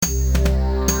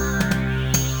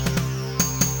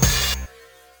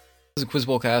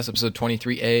Quizbowl Cast, episode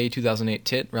 23A, 2008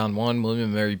 Tit, round 1, William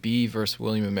and Mary B versus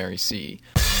William and Mary C.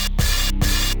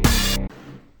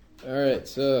 Alright,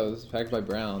 so this is packed by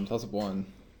Brown. Toss up 1.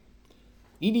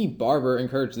 E.D. Barber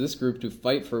encouraged this group to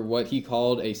fight for what he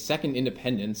called a second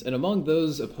independence, and among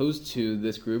those opposed to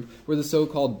this group were the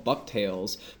so-called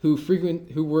bucktails, who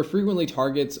were frequently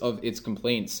targets of its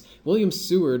complaints. William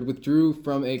Seward withdrew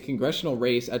from a congressional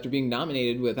race after being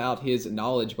nominated without his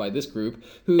knowledge by this group,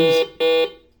 whose...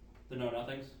 The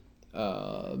know-nothings?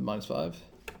 -5.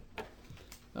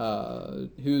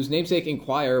 Whose namesake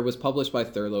Inquirer was published by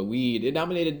Thurlow Weed. It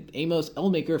nominated Amos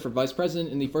Ellmaker for vice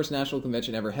president in the first national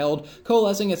convention ever held,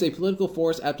 coalescing as a political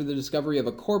force after the discovery of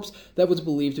a corpse that was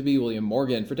believed to be William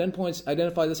Morgan. For 10 points,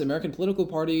 identify this American political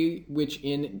party which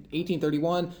in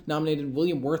 1831 nominated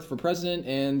William Worth for president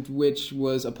and which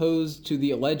was opposed to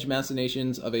the alleged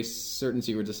machinations of a certain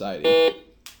secret society.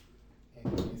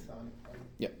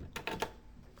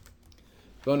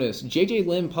 Bonus. J.J.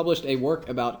 Lim published a work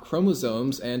about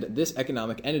chromosomes and this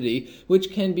economic entity,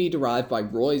 which can be derived by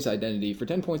Roy's identity. For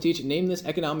 10 points each, name this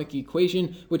economic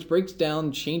equation, which breaks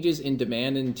down changes in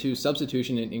demand into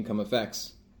substitution and income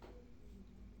effects.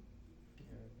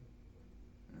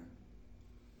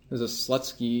 There's a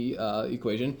Slutsky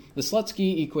equation. The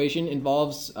Slutsky equation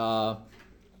involves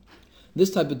this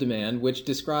type of demand, which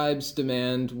describes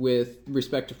demand with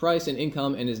respect to price and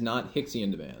income and is not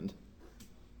Hicksian demand.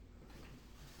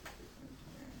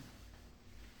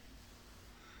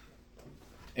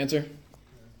 Answer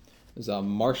is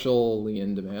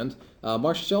Marshallian demand.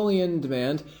 Marshallian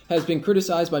demand has been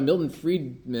criticized by Milton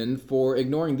Friedman for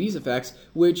ignoring these effects,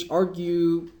 which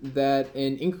argue that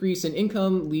an increase in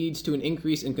income leads to an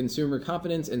increase in consumer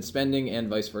confidence and spending and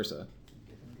vice versa.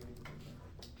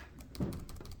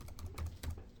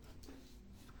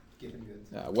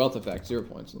 Wealth effect, 0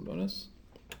 points in the bonus.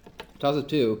 Toss up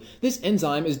 2. This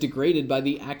enzyme is degraded by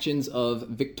the actions of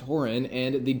Victorin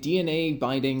and the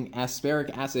DNA-binding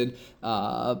asparic acid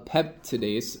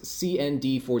peptidase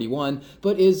CND41,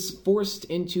 but is forced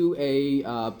into a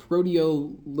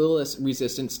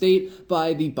proteolylus-resistant state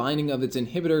by the binding of its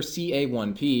inhibitor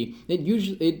CA1P. It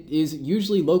is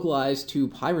usually localized to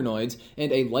pyrenoids,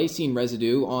 and a lysine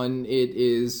residue on it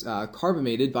is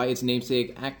carbamated by its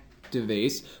namesake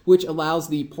activase, which allows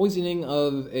the poisoning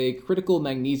of a critical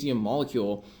magnesium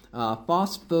molecule.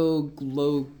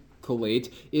 Phosphoglycolate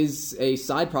is a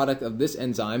side product of this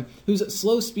enzyme, whose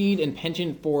slow speed and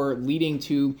penchant for leading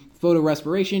to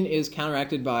photorespiration is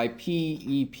counteracted by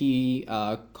PEP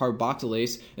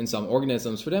carboxylase in some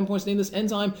organisms. For 10 points, name this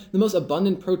enzyme, the most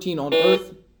abundant protein on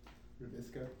Earth.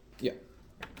 Yeah.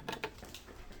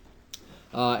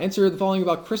 Answer the following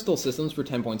about crystal systems for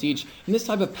 10 points each. In this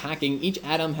type of packing, each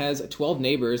atom has 12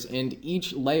 neighbors, and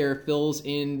each layer fills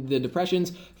in the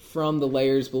depressions from the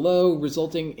layers below,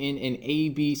 resulting in an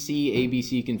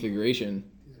ABC configuration.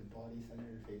 These are body-centered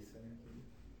or face-centered?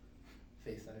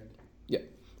 Face-centered. Yeah.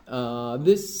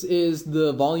 This is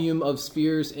the volume of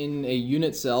spheres in a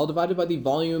unit cell divided by the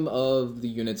volume of the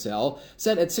unit cell,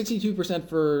 set at 62%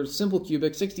 for simple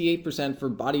cubic, 68% for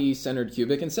body-centered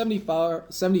cubic, and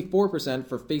 74%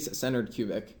 for face-centered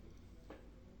cubic.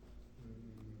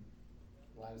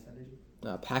 Lattice energy?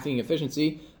 Packing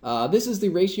efficiency. This is the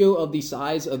ratio of the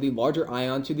size of the larger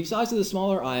ion to the size of the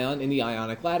smaller ion in the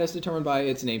ionic lattice, determined by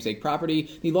its namesake property.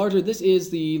 The larger this is,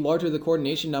 the larger the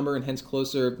coordination number, and hence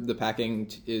closer the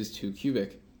packing is to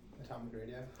cubic. Atomic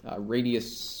radii?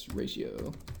 Radius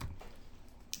ratio.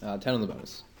 10 on the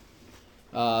bonus.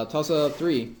 Toss-up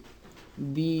 3.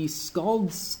 The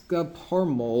Skaldska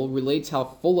Parmol relates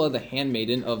how Fulla, the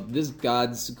handmaiden of this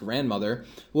god's grandmother,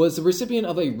 was the recipient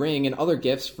of a ring and other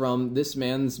gifts from this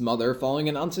man's mother following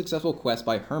an unsuccessful quest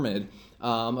by Hermod.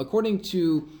 According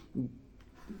to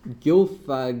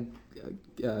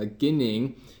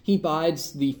Gylfaginning, he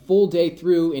bides the full day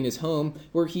through in his home,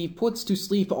 where he puts to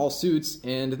sleep all suits,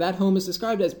 and that home is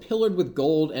described as pillared with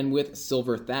gold and with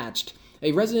silver thatched.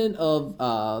 A resident of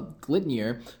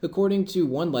Glitnir, according to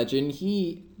one legend,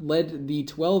 he led the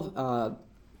 12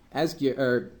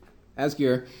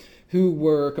 Asgir who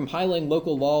were compiling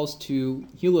local laws to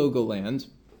Helgoland,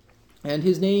 and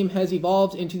his name has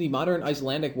evolved into the modern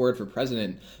Icelandic word for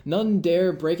president. None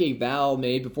dare break a vow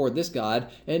made before this god,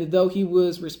 and though he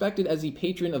was respected as the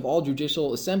patron of all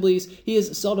judicial assemblies, he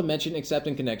is seldom mentioned except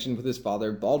in connection with his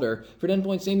father Balder. For 10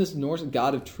 points, name this Norse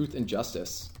god of truth and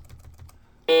justice.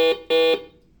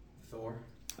 Thor.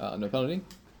 No penalty.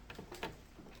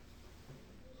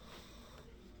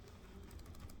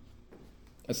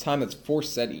 That's time. That's 4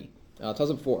 SETI. Toss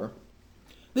up 4.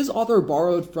 This author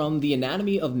borrowed from The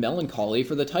Anatomy of Melancholy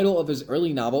for the title of his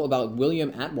early novel about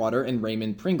William Atwater and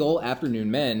Raymond Pringle,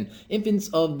 Afternoon Men. Infants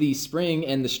of the Spring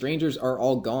and The Strangers Are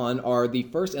All Gone are the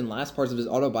first and last parts of his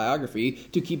autobiography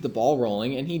to keep the ball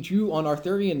rolling, and he drew on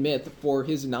Arthurian myth for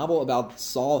his novel about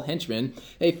Saul Henchman,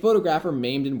 a photographer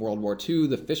maimed in World War II,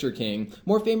 The Fisher King.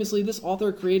 More famously, this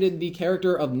author created the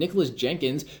character of Nicholas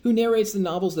Jenkins, who narrates the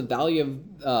novels The Valley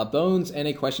of Bones and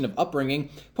A Question of Upbringing,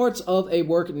 parts of a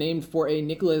work named for a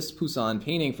Nicholas Poussin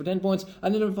painting. For 10 points,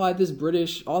 identified this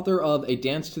British author of A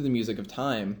Dance to the Music of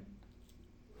Time.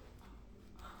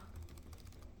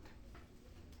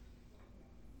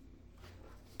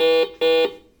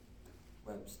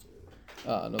 Webster.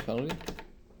 No penalty.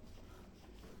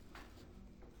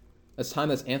 That's time.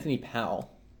 That's Anthony Powell.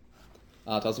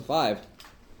 Toss of 5.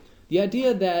 The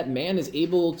idea that man is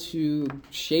able to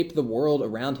shape the world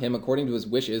around him according to his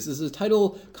wishes is the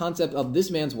title concept of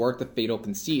this man's work, The Fatal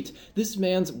Conceit. This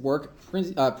man's work,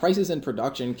 Prices and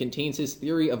Production, contains his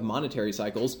theory of monetary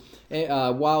cycles,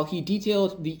 while he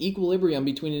detailed the equilibrium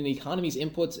between an economy's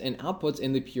inputs and outputs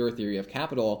in the pure theory of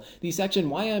capital. The section,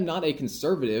 Why I Am Not a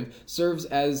Conservative, serves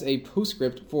as a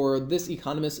postscript for this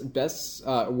economist's best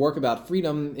work about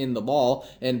freedom in the law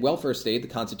and welfare state, the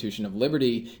Constitution of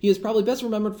Liberty. He is probably best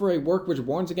remembered for a work which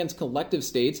warns against collective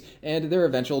states and their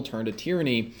eventual turn to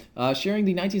tyranny. Sharing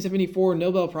the 1974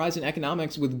 Nobel Prize in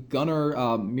Economics with Gunnar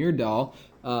Myrdal,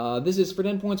 this is, for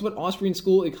 10 points, what Austrian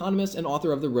school economist and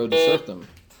author of The Road to Serfdom?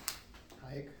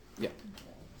 Hayek. Yeah.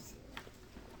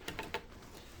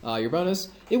 Your bonus,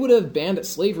 it would have banned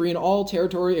slavery in all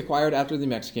territory acquired after the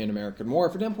Mexican-American War.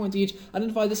 For 10 points each,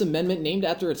 identify this amendment named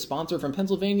after its sponsor from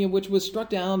Pennsylvania, which was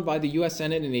struck down by the U.S.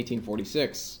 Senate in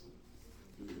 1846.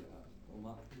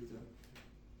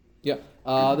 Yeah.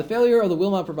 The failure of the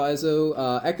Wilmot Proviso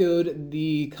echoed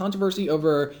the controversy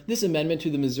over this amendment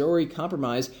to the Missouri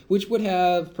Compromise, which would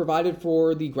have provided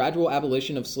for the gradual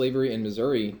abolition of slavery in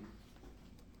Missouri.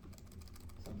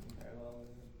 Something parallel.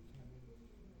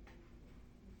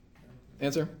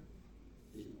 Answer?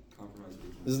 The compromise.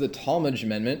 This is the Talmadge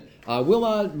Amendment.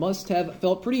 Wilmot must have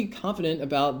felt pretty confident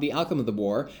about the outcome of the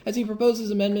war, as he proposed his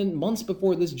amendment months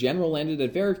before this general landed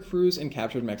at Veracruz and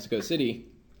captured Mexico City.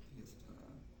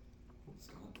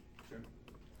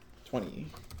 20.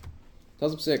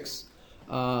 Toss up 6.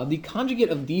 The conjugate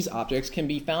of these objects can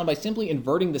be found by simply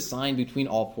inverting the sign between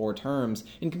all four terms.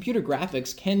 In computer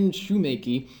graphics, Ken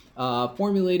Shumaki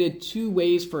formulated two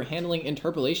ways for handling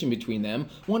interpolation between them,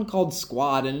 one called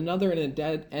squad and another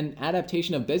an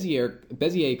adaptation of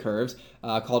Bezier curves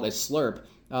called a slurp.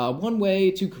 One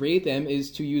way to create them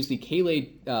is to use the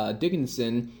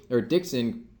Cayley-Dixon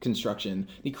construction.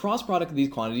 The cross product of these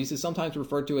quantities is sometimes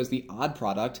referred to as the odd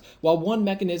product, while one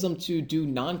mechanism to do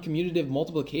non-commutative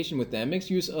multiplication with them makes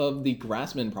use of the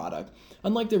Grassmann product.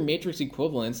 Unlike their matrix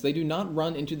equivalents, they do not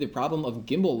run into the problem of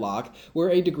gimbal lock, where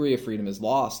a degree of freedom is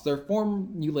lost. Their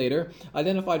formulator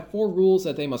identified 4 rules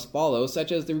that they must follow,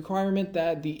 such as the requirement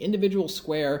that the individual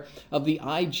square of the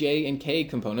I, J, and K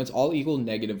components all equal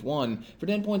 -1. For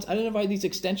 10 points, identify these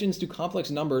extensions to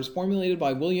complex numbers formulated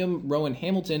by William Rowan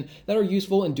Hamilton that are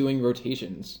useful in doing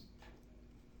rotations.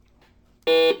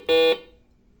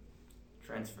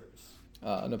 Transfers.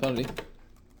 No penalty.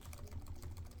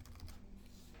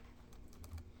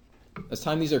 This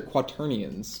time these are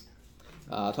quaternions.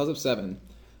 Toss up 7.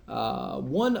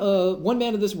 One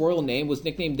man of this royal name was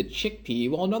nicknamed the Chickpea,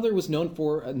 while another was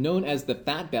known as the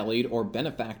Fat-Bellied or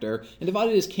Benefactor, and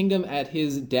divided his kingdom at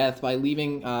his death by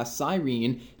leaving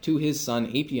Cyrene to his son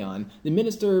Apion. The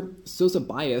minister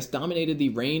Sosabius dominated the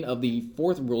reign of the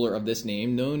 4th ruler of this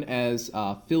name, known as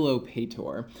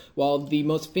Philopator, while the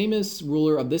most famous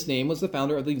ruler of this name was the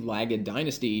founder of the Lagid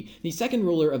dynasty. The 2nd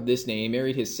ruler of this name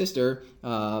married his sister,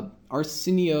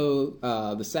 Arsenio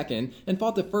II, and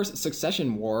fought the first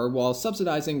succession war while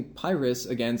subsidizing Pyrrhus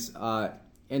against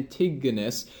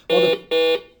Antigonus.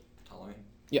 Ptolemy.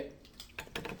 Yeah.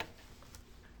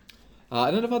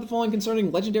 Identify the following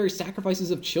concerning legendary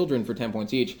sacrifices of children for 10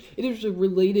 points each. It is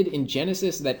related in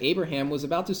Genesis that Abraham was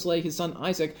about to slay his son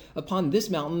Isaac upon this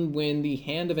mountain when the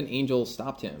hand of an angel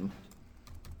stopped him.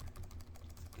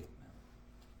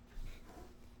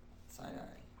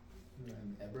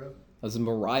 Ebro. As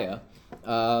Moriah.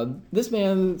 This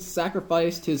man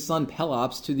sacrificed his son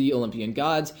Pelops to the Olympian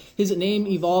gods. His name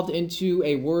evolved into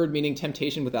a word meaning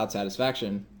temptation without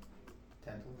satisfaction.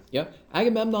 Tantalus. Yep.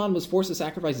 Agamemnon was forced to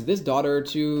sacrifice this daughter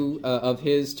of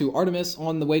his to Artemis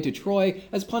on the way to Troy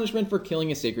as punishment for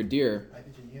killing a sacred deer.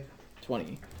 Iphigenia.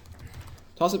 20.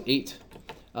 Toss up 8.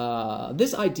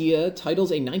 This idea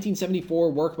titles a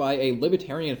 1974 work by a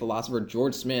libertarian philosopher,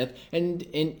 George Smith, and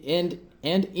in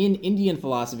Indian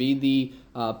philosophy, the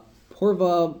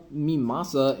Corva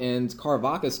Mimasa and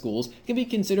Caravaca schools can be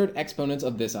considered exponents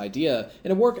of this idea.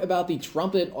 In a work about the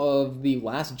trumpet of the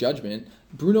Last Judgment,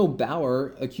 Bruno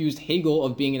Bauer accused Hegel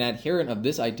of being an adherent of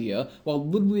this idea, while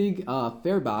Ludwig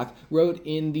Feuerbach wrote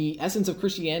in The Essence of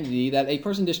Christianity that a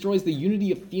person destroys the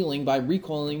unity of feeling by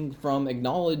recoiling from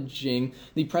acknowledging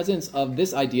the presence of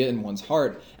this idea in one's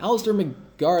heart. Alistair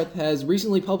McGarth has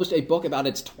recently published a book about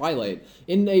its twilight.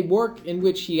 In a work in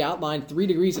which he outlined 3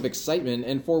 degrees of excitement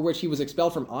and for which he was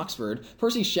expelled from Oxford,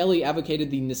 Percy Shelley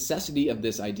advocated the necessity of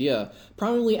this idea.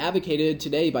 Prominently advocated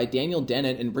today by Daniel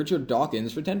Dennett and Richard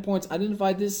Dawkins, for 10 points identified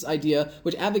this idea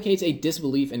which advocates a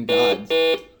disbelief in God.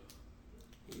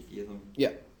 Atheism.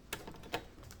 Yeah.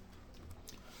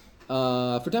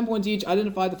 For 10 points each,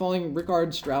 identify the following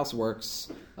Richard Strauss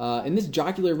works. In this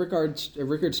jocular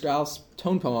Richard Strauss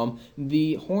tone poem,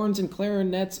 the horns and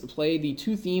clarinets play the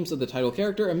 2 themes of the title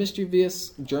character, a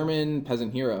mischievous German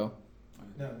peasant hero.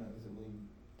 No, is it William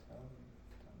Tell?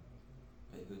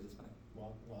 Wait, who is this by?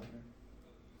 Wagner?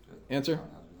 Answer?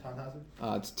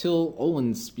 Tannhauser? It's Till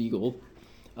Olenspiegel.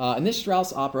 In this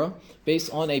Strauss opera,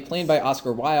 based on a play by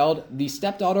Oscar Wilde, the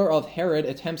stepdaughter of Herod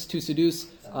attempts to seduce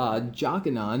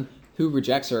Jochanan, who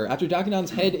rejects her. After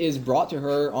Jochanan's head is brought to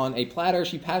her on a platter,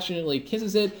 she passionately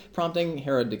kisses it, prompting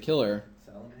Herod to kill her.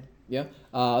 Salome? Yeah.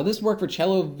 This work for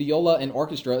cello, viola, and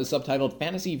orchestra is subtitled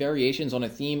Fantasy Variations on a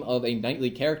Theme of a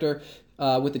Knightly Character,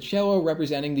 with the cello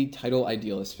representing the title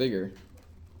idealist figure.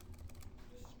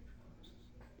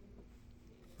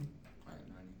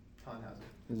 Tannhauser.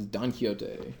 This is Don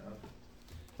Quixote.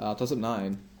 Toss up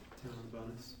 9.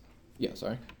 Bonus. Yeah,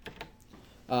 sorry.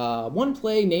 One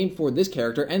play named for this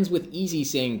character ends with Easy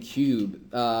saying cube.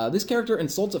 This character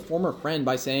insults a former friend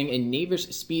by saying a knavish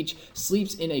speech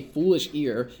sleeps in a foolish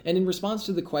ear, and in response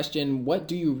to the question, "What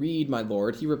do you read, my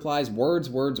lord?" he replies, "Words,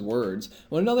 words, words."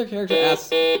 When another character asks...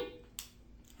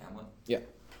 Hamlet. Yeah.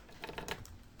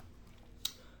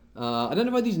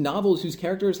 Identify these novels whose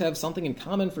characters have something in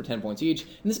common for 10 points each.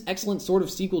 In this excellent sort of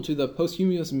sequel to the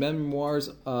posthumous memoirs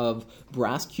of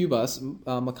Bras Cubas,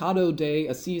 Machado de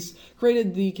Assis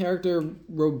created the character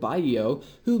Robaio,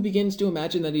 who begins to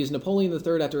imagine that he is Napoleon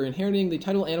III after inheriting the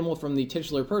title animal from the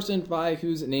titular person by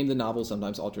whose name the novel is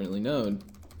sometimes alternately known.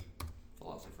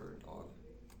 Philosopher, dog.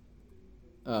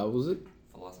 What was it?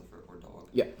 Philosopher or dog.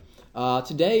 Yeah.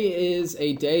 Today is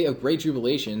a day of great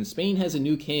jubilation. Spain has a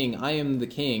new king. I am the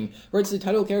king. Writes the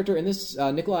title character in this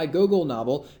Nikolai Gogol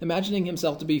novel, imagining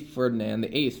himself to be Ferdinand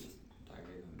VIII.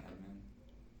 Diary of a Madman.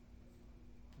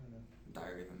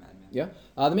 Diary of a Madman. Yeah.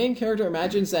 The main character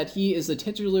imagines that he is the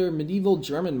titular medieval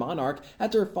German monarch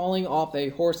after falling off a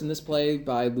horse in this play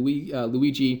by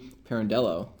Luigi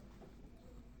Pirandello.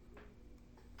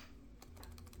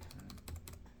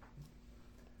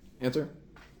 Answer?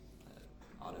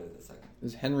 Otto the Second.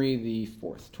 This is Henry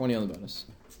IV. 20 on the bonus.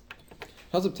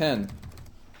 Toss up 10.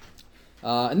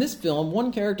 In this film,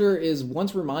 one character is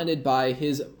once reminded by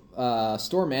his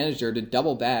store manager to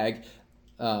double bag.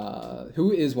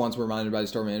 Who is once reminded by the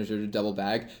store manager to double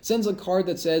bag, sends a card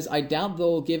that says, "I doubt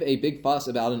they'll give a big fuss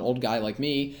about an old guy like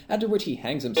me," after which he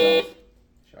hangs himself.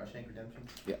 Shawshank Redemption?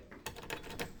 Yeah.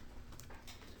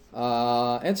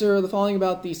 Answer the following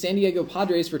about the San Diego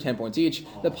Padres for 10 points each.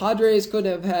 The Padres could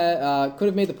have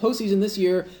made the postseason this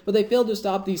year, but they failed to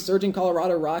stop the surging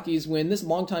Colorado Rockies when this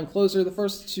longtime closer, the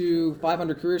first to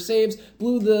 500 career saves,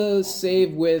 blew the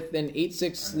save with an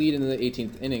 8-6 lead in the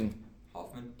 18th inning.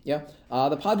 Hoffman. Yeah.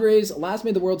 The Padres last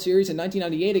made the World Series in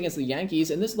 1998 against the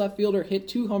Yankees, and this left fielder hit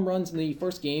 2 home runs in the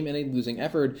first game in a losing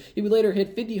effort. He would later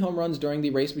hit 50 home runs during the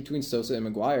race between Sosa and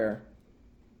McGuire.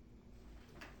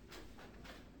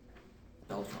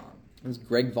 Beltran. This is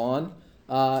Greg Vaughn.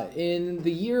 In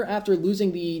the year after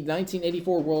losing the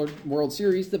 1984 World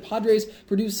Series, the Padres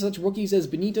produced such rookies as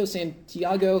Benito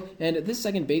Santiago and this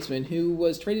second baseman, who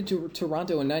was traded to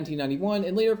Toronto in 1991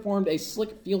 and later formed a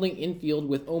slick fielding infield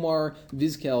with Omar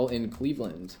Vizquel in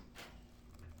Cleveland.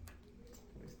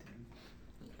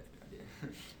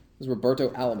 This is Roberto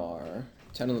Alomar.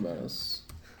 10 on the bonus.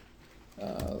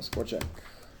 Score check.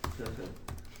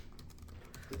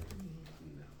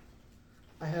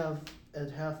 I have at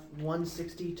half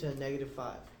 160 to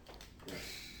 -5.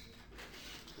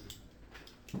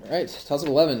 All right, toss of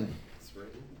 11.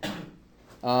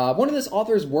 One of this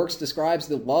author's works describes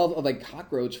the love of a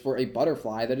cockroach for a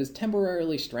butterfly that is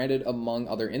temporarily stranded among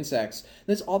other insects.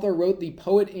 This author wrote The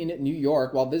Poet in New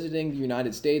York while visiting the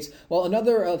United States, while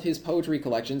another of his poetry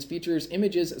collections features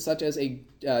images such as a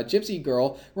gypsy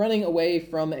girl running away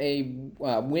from a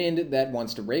wind that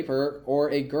wants to rape her, or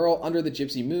a girl under the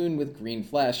gypsy moon with green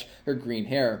flesh, her green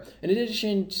hair. In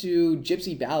addition to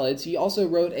gypsy ballads, he also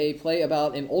wrote a play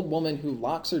about an old woman who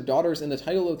locks her daughters in the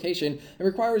title location and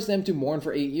requires them to mourn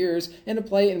for 8 years, and a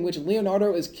play in which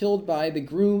Leonardo is killed by the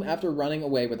groom after running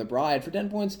away with a bride. For 10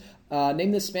 points,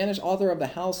 name the Spanish author of the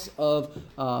House of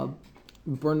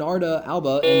Bernarda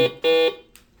Alba and...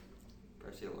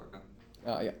 Garcia Lorca.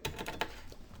 Yeah.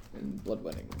 And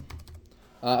Bloodwedding.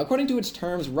 According to its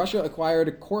terms, Russia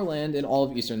acquired Courland in all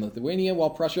of eastern Lithuania,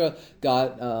 while Prussia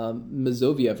got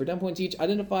Mazovia. For 10 points each,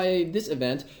 identify this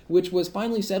event, which was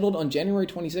finally settled on January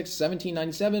 26,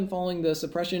 1797, following the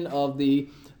suppression of the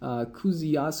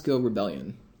Kosciuszko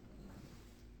Rebellion.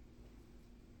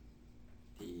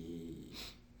 The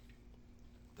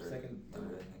third, I think.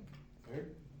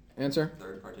 Third? Answer?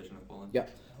 Third partition of Poland. Yeah.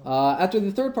 After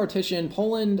the Third Partition,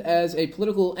 Poland as a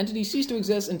political entity ceased to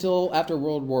exist until after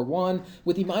World War I,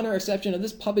 with the minor exception of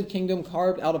this puppet kingdom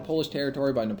carved out of Polish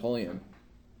territory by Napoleon.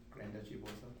 Grand Duchy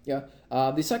Warsaw. Yeah.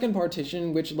 The Second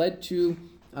Partition, which led to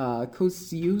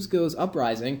Kosciuszko's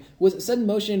uprising, was set in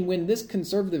motion when this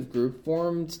conservative group,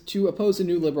 formed to oppose the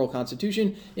new liberal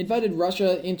constitution, invited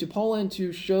Russia into Poland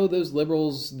to show those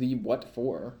liberals the what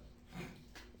for.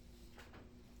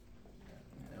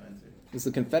 No answer. It's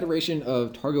the Confederation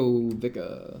of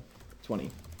Targovica. 20.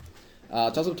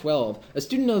 Toss-up 12. A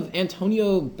student of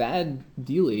Antonio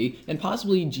Badili and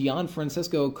possibly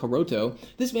Gianfrancesco Carotto,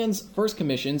 this man's first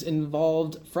commissions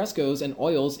involved frescoes and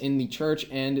oils in the church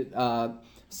and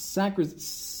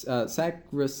sacristy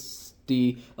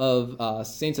of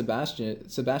Saint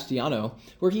Sebastiano,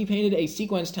 where he painted a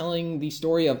sequence telling the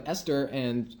story of Esther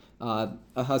and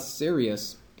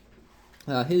Ahasuerus.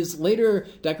 His later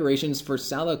decorations for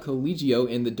Sala Collegio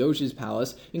in the Doge's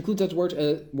palace include such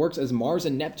works as Mars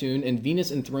and Neptune and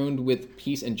Venus enthroned with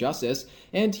peace and justice,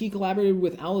 and he collaborated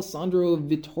with Alessandro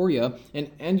Vittoria and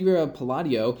Andrea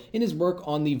Palladio in his work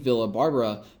on the Villa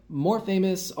Barbara. More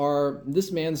famous are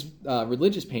this man's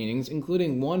religious paintings,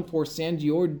 including one for San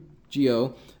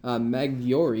Giorgio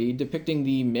Maggiore depicting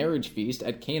the marriage feast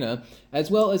at Cana,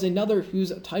 as well as another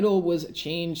whose title was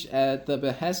changed at the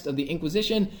behest of the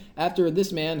Inquisition after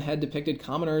this man had depicted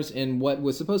commoners in what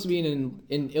was supposed to be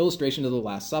an illustration of the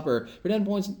Last Supper. For 10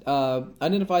 points,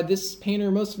 identified this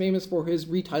painter most famous for his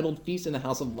retitled Feast in the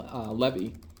House of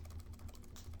Levi.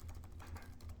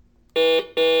 Da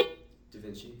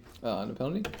Vinci. No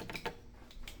penalty.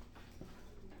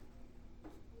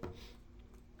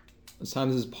 This time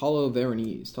this is Paulo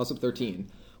Veronese. Toss-up 13.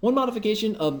 One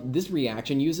modification of this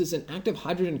reaction uses an active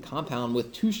hydrogen compound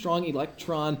with two strong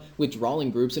electron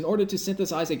withdrawing groups in order to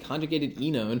synthesize a conjugated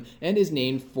enone, and is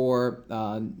named for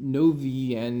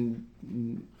Noviangel.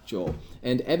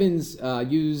 And Evans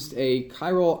used a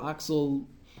chiral oxylenone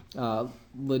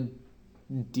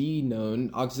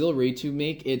auxiliary to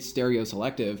make it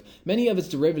stereoselective. Many of its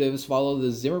derivatives follow the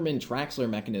Zimmermann-Traxler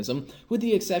mechanism, with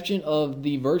the exception of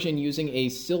the version using a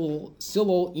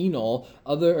silyl-enol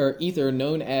ether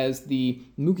known as the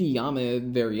Mukiyama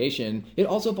variation. It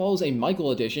also follows a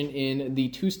Michael addition in the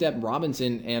two-step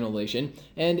Robinson annulation,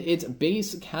 and its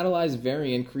base-catalyzed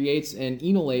variant creates an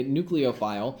enolate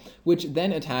nucleophile, which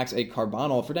then attacks a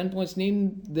carbonyl. For 10 points,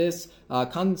 name this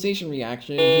condensation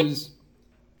reaction whose...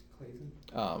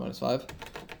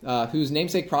 -5. Whose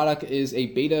namesake product is a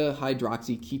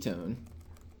beta-hydroxyketone.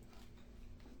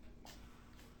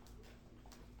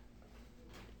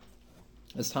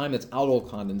 This time it's aldol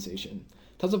condensation.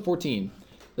 Toss-up 14.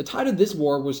 The tide of this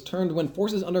war was turned when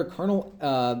forces under Colonel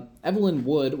Evelyn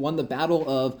Wood won the Battle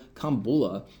of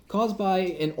Kambula, caused by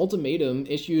an ultimatum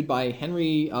issued by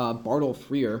Henry Bartle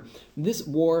Frere. This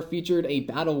war featured a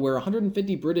battle where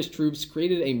 150 British troops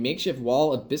created a makeshift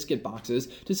wall of biscuit boxes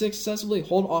to successfully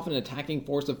hold off an attacking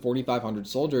force of 4,500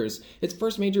 soldiers. Its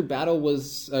first major battle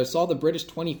saw the British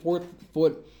 24th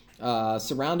Foot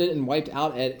surrounded and wiped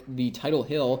out at the Tidal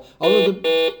Hill, although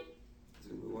the...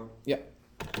 Zulu War. Yeah.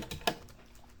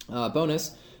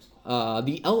 Bonus.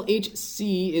 The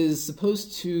LHC is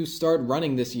supposed to start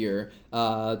running this year.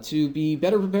 To be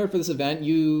better prepared for this event,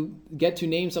 you get to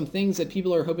name some things that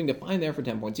people are hoping to find there for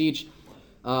 10 points each.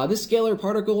 This scalar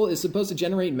particle is supposed to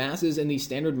generate masses in the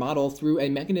standard model through a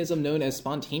mechanism known as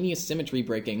spontaneous symmetry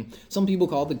breaking. Some people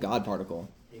call it the God particle.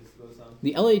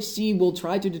 The LHC will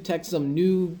try to detect some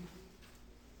new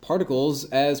particles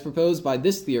as proposed by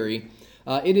this theory.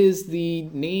 It is the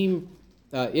name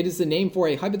It is the name for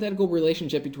a hypothetical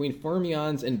relationship between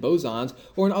fermions and bosons,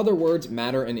 or in other words,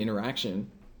 matter and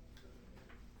interaction.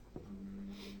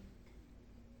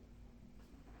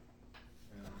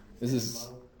 This is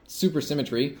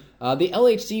supersymmetry. The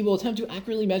LHC will attempt to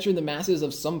accurately measure the masses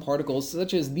of some particles,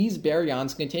 such as these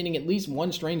baryons containing at least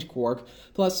one strange quark,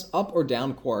 plus up or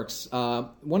down quarks.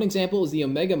 One example is the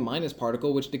omega minus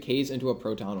particle, which decays into a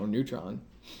proton or neutron.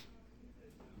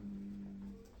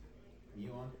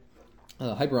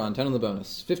 Hyperon, 10 on the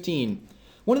bonus. 15.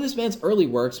 One of this man's early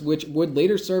works, which would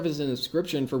later serve as an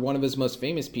inscription for one of his most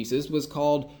famous pieces, was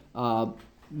called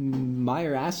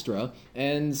Myrastra,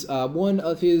 and one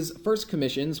of his first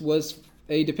commissions was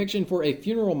a depiction for a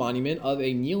funeral monument of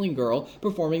a kneeling girl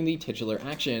performing the titular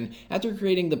action. After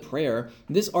creating the prayer,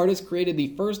 this artist created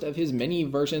the first of his many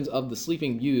versions of the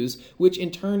Sleeping Muse, which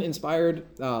in turn inspired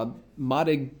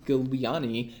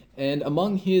Modigliani, and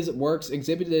among his works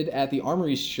exhibited at the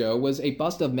Armory Show was a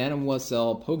bust of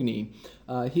Mademoiselle Pogny.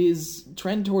 His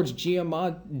trend towards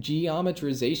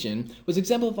geometrization was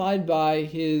exemplified by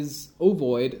his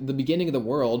ovoid, The Beginning of the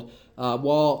World,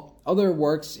 while other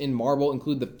works in marble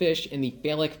include The Fish and the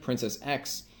Phallic Princess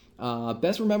X.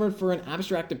 Best remembered for an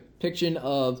abstract depiction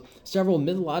of several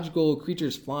mythological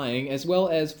creatures flying, as well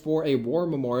as for a war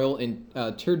memorial in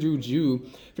Tirjuju.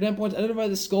 For 10 points, identify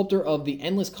the sculptor of the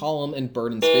Endless Column and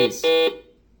Bird in Space.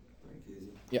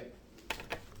 Yep.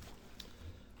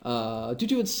 Due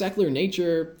to its secular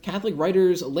nature, Catholic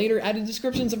writers later added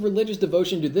descriptions of religious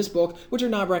devotion to this book, which are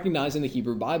not recognized in the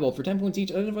Hebrew Bible. For 10 points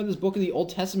each, identify this book of the Old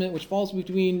Testament, which falls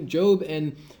between Job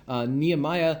and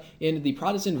Nehemiah in the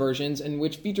Protestant versions, and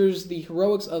which features the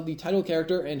heroics of the title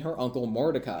character and her uncle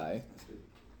Mordecai.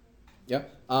 Yep.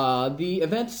 The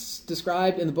events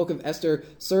described in the Book of Esther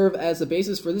serve as the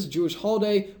basis for this Jewish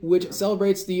holiday, which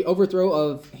celebrates the overthrow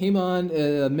of Haman,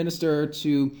 minister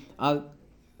to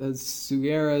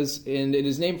Sugeras, and it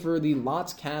is named for the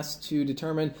lots cast to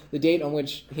determine the date on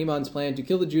which Haman's plan to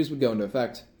kill the Jews would go into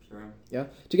effect. Sure. Yeah.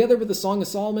 Together with the Song of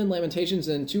Solomon, Lamentations,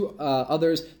 and two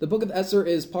others, the Book of Esther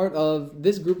is part of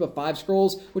this group of 5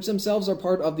 scrolls, which themselves are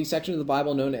part of the section of the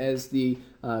Bible known as the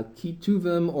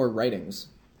Ketuvim, or writings.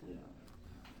 Yeah.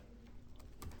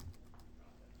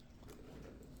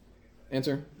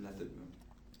 Answer? Method.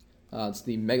 It's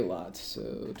the megalot,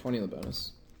 so 20 on the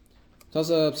bonus.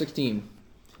 Toss up 16.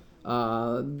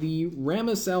 The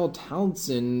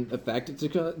Ramsell-Townsend effect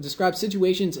describes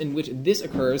situations in which this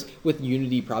occurs with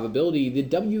unity probability. The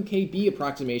WKB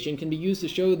approximation can be used to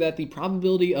show that the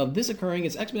probability of this occurring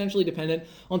is exponentially dependent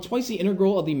on twice the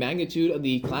integral of the magnitude of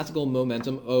the classical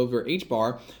momentum over h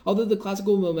bar, although the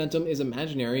classical momentum is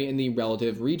imaginary in the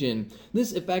relative region.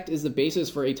 This effect is the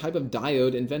basis for a type of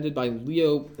diode invented by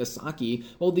Leo Esaki,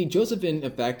 while the Josephson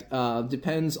effect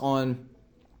depends on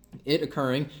it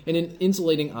occurring in an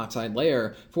insulating oxide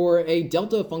layer. For a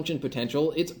delta function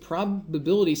potential, its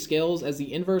probability scales as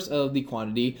the inverse of the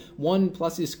quantity 1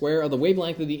 plus the square of the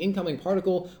wavelength of the incoming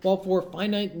particle, while for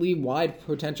finitely wide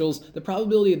potentials, the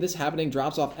probability of this happening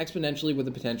drops off exponentially with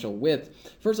the potential width.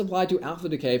 First applied to alpha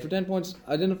decay. For 10 points,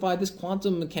 identify this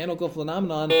quantum mechanical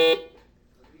phenomenon.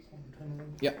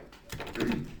 Yep.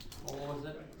 What was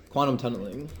it? Quantum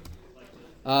tunneling.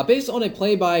 Based on a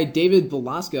play by David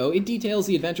Velasco, it details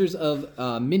the adventures of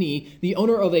Minnie, the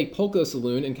owner of a polka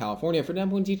saloon in California. For 10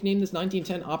 points each, name this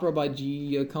 1910 opera by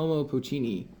Giacomo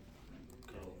Puccini.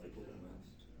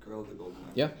 Girl of the Golden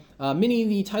West. Yeah. Minnie,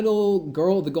 the title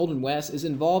Girl of the Golden West, is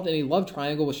involved in a love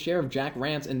triangle with Sheriff Jack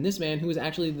Rance and this man who is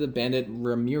actually the bandit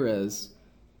Ramirez.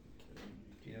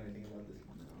 Do you know anything about this?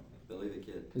 No. Billy the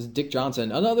Kid. This is Dick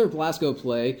Johnson. Another Blasco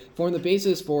play formed the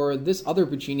basis for this other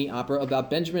Puccini opera about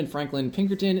Benjamin Franklin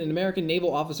Pinkerton, an American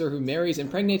naval officer who marries,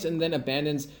 impregnates, and then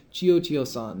abandons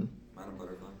Chiyo-Chiyo-san. Madam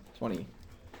Butterfly. 20.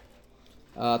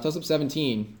 Toss-up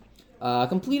 17.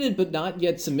 Completed but not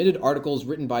yet submitted articles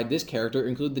written by this character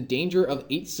include The Danger of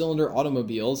 8-Cylinder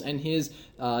Automobiles, and his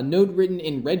note written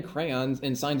in red crayons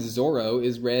and signed Zorro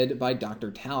is read by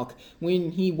Dr. Talc. When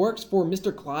he works for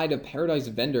Mr. Clyde of Paradise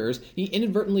Vendors, he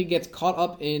inadvertently gets caught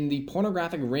up in the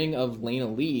pornographic ring of Lena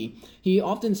Lee. He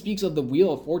often speaks of the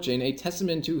Wheel of Fortune, a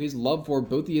testament to his love for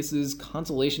Boethius's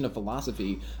Consolation of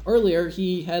Philosophy. Earlier,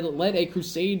 he had led a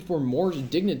crusade for Moorish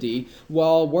dignity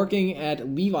while working at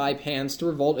Levi Pants to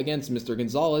revolt against Mr.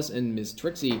 Gonzalez and Miss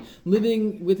Trixie.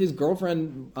 Living with his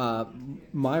girlfriend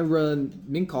Myra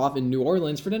Minkoff in New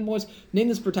Orleans, Ferdinand Boyce named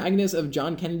this protagonist of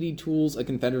John Kennedy Toole's A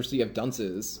Confederacy of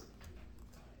Dunces.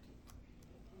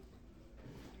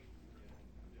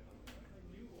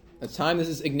 At the time, this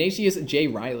is Ignatius J.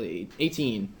 Riley,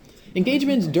 18.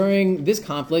 Engagements during this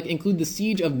conflict include the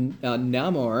siege of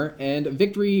Namur and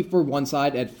victory for one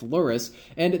side at Florus,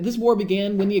 and this war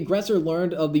began when the aggressor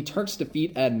learned of the Turks'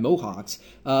 defeat at Mohawks.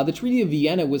 The Treaty of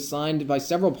Vienna was signed by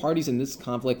several parties in this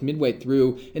conflict midway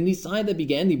through, and the side that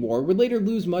began the war would later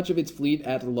lose much of its fleet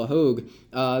at La Hogue.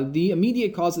 The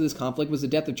immediate cause of this conflict was the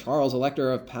death of Charles,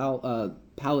 Elector of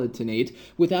Palatinate,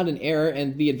 without an heir,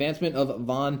 and the advancement of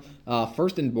von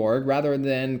Furstenborg rather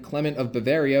than Clement of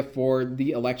Bavaria for the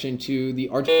election to the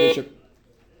Archbishop.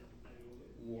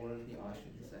 War of the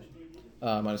Austrian Succession.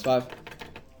 -5.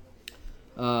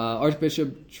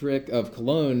 Archbishopric of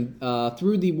Cologne,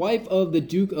 through the wife of the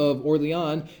Duke of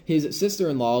Orleans, his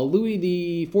sister-in-law. Louis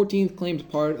XIV claimed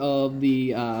part of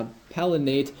the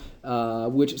Palatinate,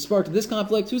 which sparked this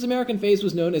conflict, whose American phase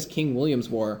was known as King William's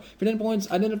War. For 10 points,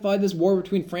 identify this war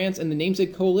between France and the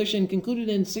namesake coalition, concluded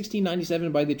in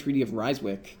 1697 by the Treaty of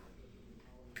Ryswick.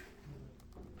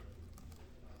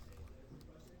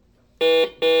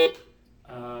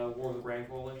 War of the Grand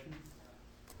Coalition.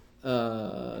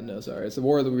 No, sorry. It's the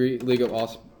War of the League of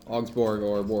Augsburg,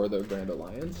 or War of the Grand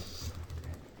Alliance.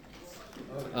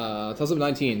 Toss-up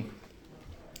 19.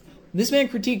 This man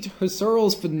critiqued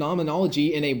Husserl's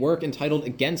phenomenology in a work entitled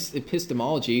Against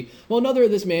Epistemology, while another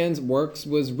of this man's works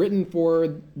was written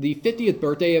for the 50th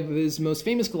birthday of his most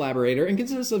famous collaborator and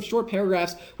consists of short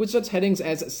paragraphs with such headings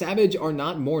as "Savage are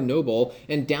not more noble"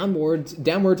 and "Downwards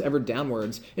ever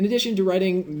downwards." In addition to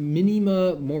writing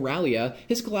Minima Moralia,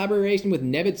 his collaboration with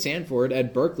Nevitt Sanford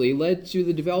at Berkeley led to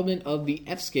the development of the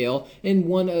F-scale in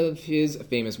one of his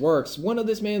famous works. One of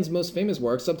this man's most famous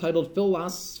works, subtitled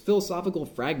Philosophical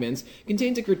Fragments,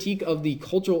 contains a critique of the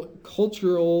culture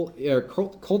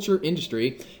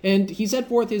industry, and he set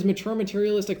forth his mature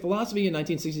materialistic philosophy in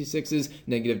 1966's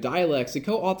Negative Dialects. The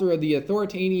co-author of the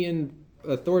authoritarian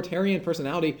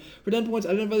personality. For 10 points,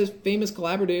 identify this famous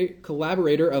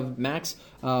collaborator of Max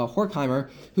Horkheimer,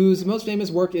 whose most famous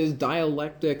work is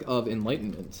Dialectic of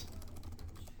Enlightenment.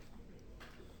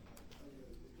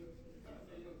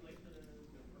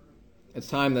 It's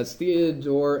time. That's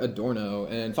Theodore Adorno.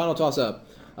 And final toss-up.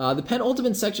 The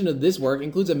penultimate section of this work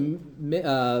includes a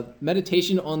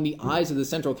meditation on the eyes of the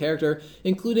central character,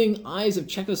 including eyes of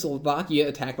Czechoslovakia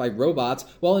attacked by robots,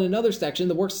 while in another section,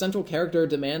 the work's central character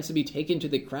demands to be taken to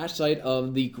the crash site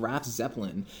of the Graf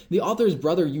Zeppelin. The author's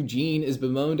brother Eugene is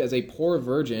bemoaned as a poor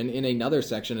virgin in another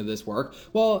section of this work,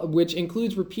 which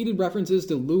includes repeated references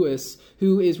to Louis,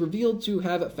 who is revealed to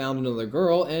have found another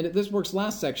girl, and this work's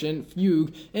last section,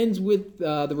 Fugue, ends with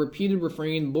the repeated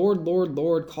refrain, "Lord, Lord,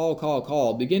 Lord, call, call,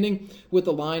 call," beginning with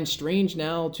the line, "Strange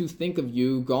now to think of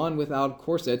you, gone without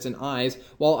corsets and eyes,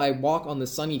 while I walk on the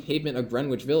sunny pavement of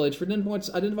Greenwich Village." For 10 points,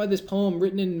 identify this poem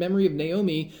written in memory of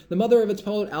Naomi, the mother of its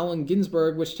poet Allen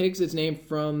Ginsberg, which takes its name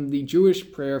from the Jewish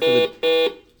prayer for the...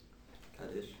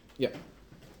 Kaddish. Yeah.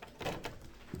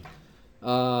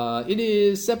 It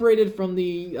is separated from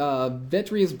the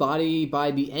vitreous body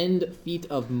by the end feet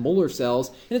of molar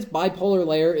cells, and its bipolar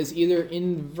layer is either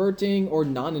inverting or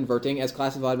non-inverting, as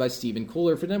classified by Stephen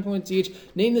Kohler. For 10 points each,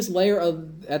 name this layer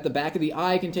at the back of the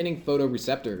eye containing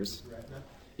photoreceptors. Retina.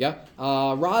 Yeah.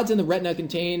 Rods in the retina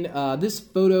contain this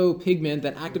photopigment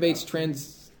that activates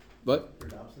What?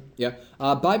 Rhodopsin. Yeah.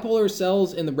 Bipolar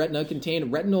cells in the retina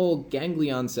contain retinal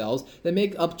ganglion cells that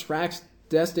make up tracts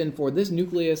destined for this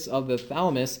nucleus of the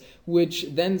thalamus, which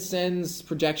then sends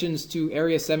projections to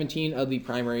area 17 of the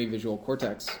primary visual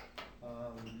cortex.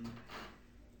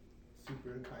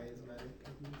 Suprachiasmatic.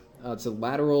 It's a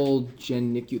lateral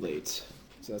geniculate.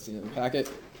 So that's the end of the packet.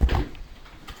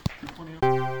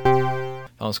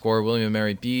 Final score, William and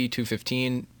Mary B,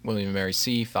 215, William and Mary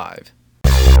C, 5.